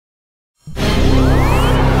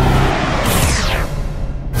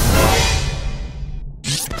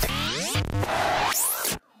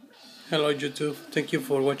Hello YouTube, thank you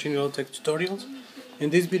for watching Real Tech Tutorials. In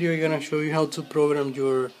this video I'm gonna show you how to program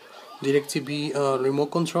your DIRECTV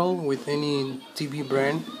remote control with any TV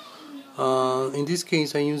brand. In this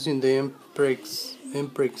case I'm using the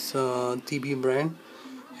Emprex TV brand,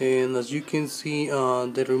 and as you can see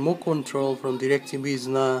the remote control from DIRECTV is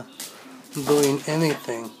not doing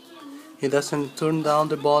anything. It doesn't turn down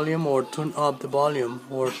the volume or turn up the volume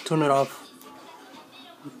or turn it off.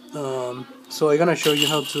 So I'm gonna show you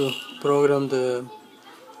how to program the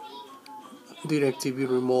DIRECTV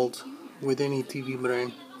remote with any TV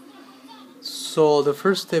brand. So the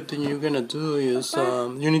first step that you're gonna do is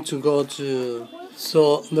you need to go to.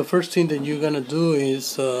 So the first thing that you're gonna do is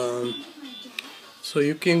so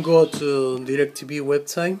you can go to DIRECTV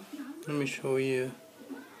website. Let me show you.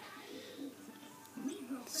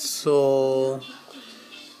 So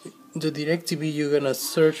the DIRECTV, you're gonna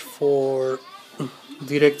search for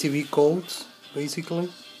DIRECTV codes basically.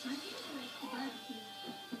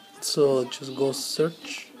 So just go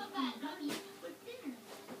search,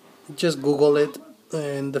 just Google it,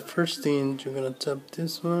 and the first thing you're gonna tap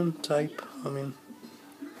this one,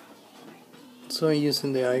 so I'm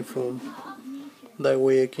using the iPhone, that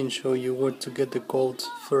way I can show you where to get the codes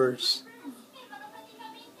first.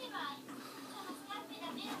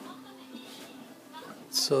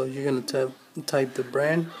 So you're gonna type the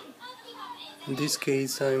brand. In this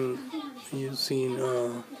case I'm using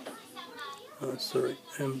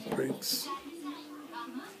Emprex.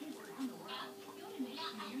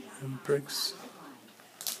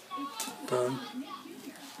 Done.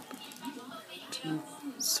 To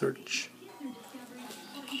search.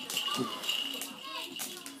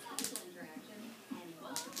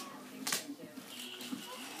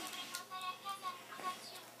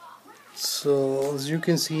 So as you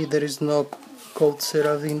can see, there is no code set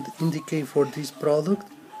up indicate for this product,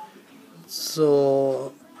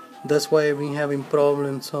 so that's why I've been having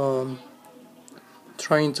problems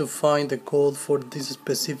trying to find the code for this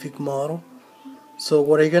specific model. So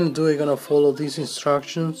what I'm gonna do, I'm gonna follow these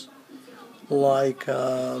instructions, like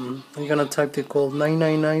I'm gonna type the code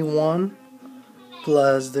 9991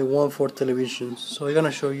 plus the one for television. So I'm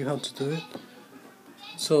gonna show you how to do it.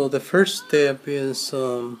 So the first step is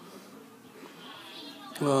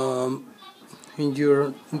in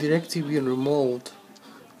your DIRECTV remote,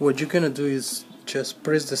 what you're gonna do is just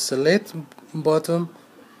press the select button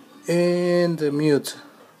and the mute,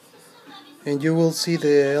 and you will see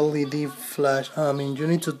the LED flash. You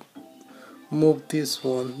need to move this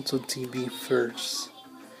one to TV first,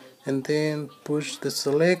 and then push the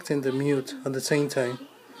select and the mute at the same time,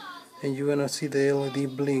 and you're gonna see the LED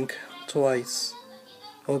blink twice.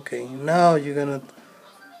 Okay, now you're gonna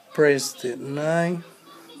press the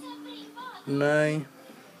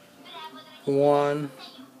 991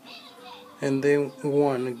 and then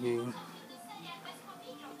 1 again,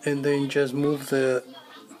 and then just move the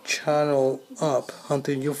channel up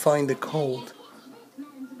until you find the code.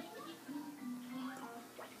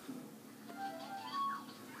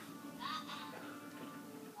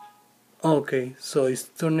 Okay, so it's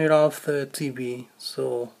turning off the TV,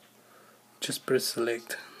 so just press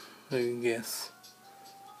select, I guess,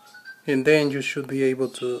 and then you should be able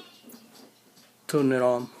to turn it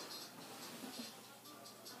on.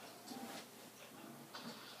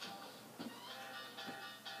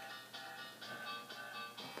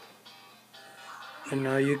 And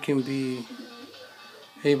now you can be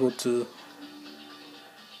able to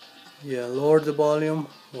lower the volume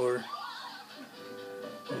or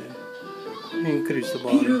increase the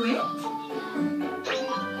volume.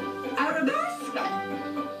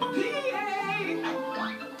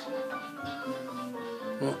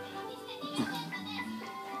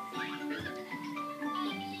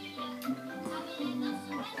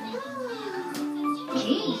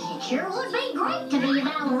 Geez, it sure would be great to be a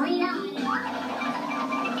ballerina.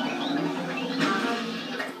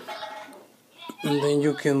 And then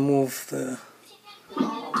you can move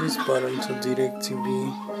this button to DIRECTV.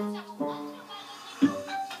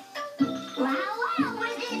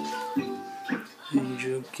 And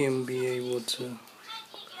you can be able to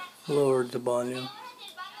lower the volume.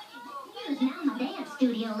 Here's now my dance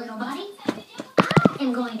studio, little buddy. I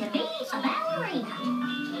am going to be a ballerina.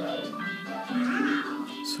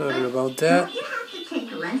 Sorry about that. You have to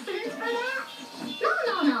take lessons for that?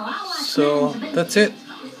 No. So that's it.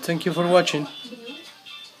 Thank you for watching.